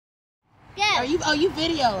Are you? Oh, you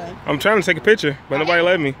videoing? I'm trying to take a picture, but nobody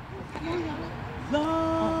let me.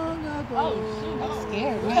 Long ago. Oh, I'm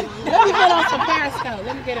scared. Let me get on some Periscope.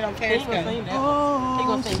 Let me get it on Periscope. He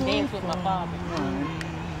gonna sing Dance with My Father. You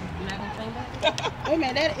not gonna sing that? Wait a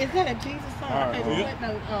minute, is that a Jesus song? I can't put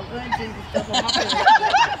no un-Jesus stuff on my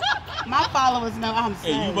Periscope. My followers know I'm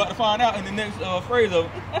saved. Hey, you about to find out in the next phrase of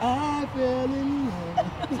it. I fell in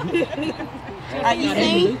love. Are you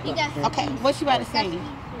singing? Okay, what you about to sing?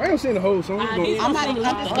 I ain't seen the whole song. I'm just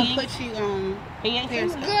gonna put you on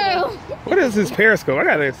Periscope. Girl. What is this Periscope? I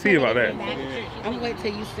gotta see about that. I'm gonna wait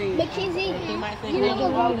till you sing. Mackenzie,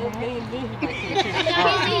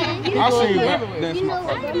 I'll sing back.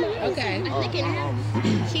 Okay.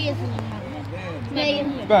 she is.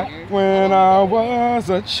 Back when I was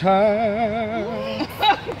a child,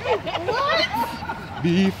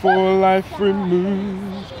 before life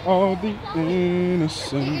removed all the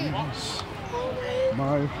innocence,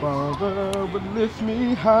 my father would lift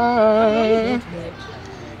me high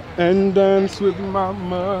and dance with my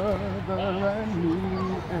mother and me,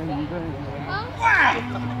 and then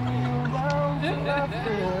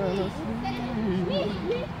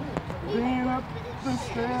bring up the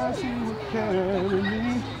stairs he would carry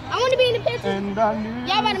me. I want to be in the picture. And I knew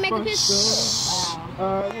y'all about to make a picture.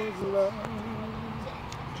 I was loved.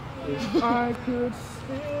 If I could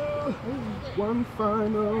steal one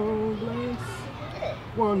final glance,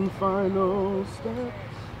 one final step,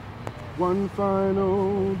 one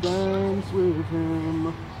final dance with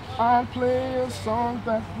him, I'd play a song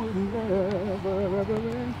that would never ever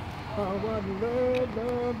end. I would love,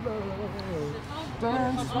 love, love,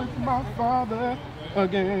 dance with my father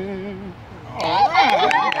again. All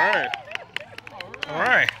right.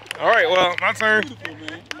 Well, my turn.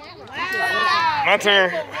 My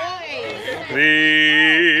turn.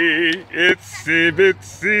 The itsy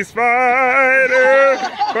bitsy spider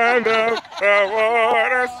climbed up the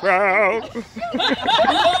water spout.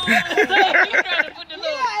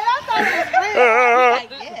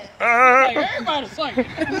 Everybody sing.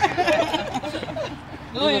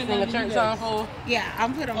 You gonna sing a church song for? Yeah,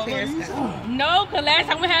 I'm put on Periscope. No, because last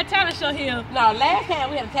time we had a talent show here. No, last time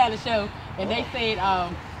we had a talent show, and they said,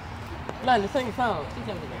 London, sing a song. She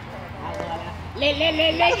told me that.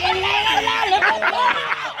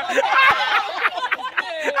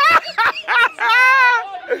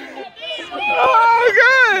 Oh,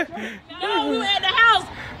 good. No, we were at the house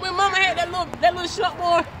when Mama had that little short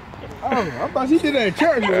boy. Oh, I thought she did that in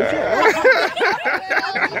church, man.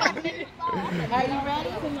 Are you ready?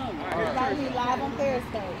 Everybody be live on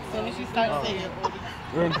Periscope. As soon as you start singing.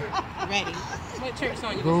 Ready. What church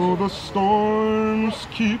song you Though the storms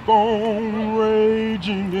keep on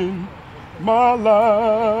raging in my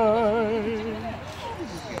life,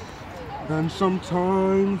 and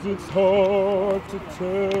sometimes it's hard to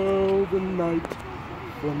tell the night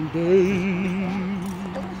from day,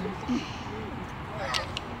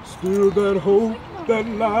 still that hope that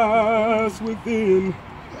lies within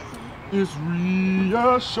is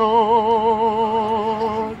reassured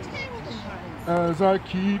as I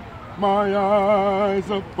keep my eyes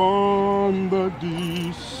upon the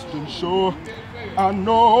distant shore. I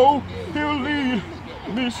know he'll lead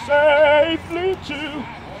me safely to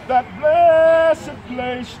that blessed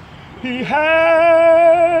place he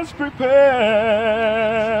has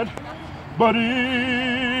prepared. But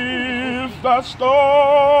if the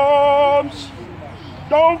storms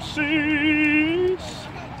don't cease,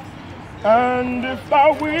 and if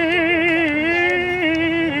the wind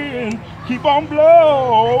keep on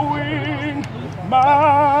blowing,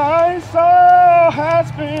 my soul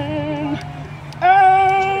has been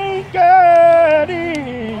anchored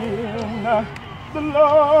in the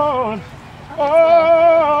Lord. Oh,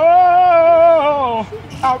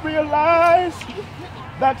 I realize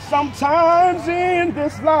that sometimes in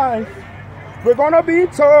this life we're gonna be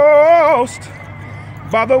tossed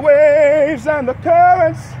by the waves and the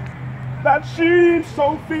currents that seem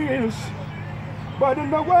so fierce. But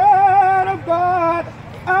in the Word of God,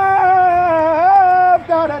 I've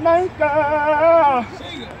got an anchor,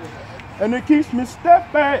 and it keeps me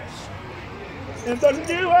steadfast in the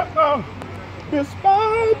new earth,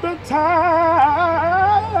 despite the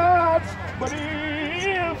tides. But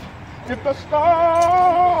if the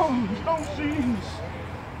storms don't cease,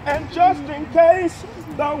 and just in case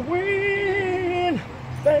the wind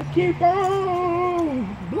they keep on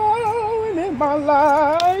blowing in my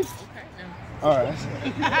life. All right.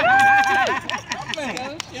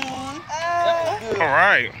 All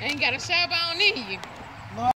right. Ain't got a shop on in you.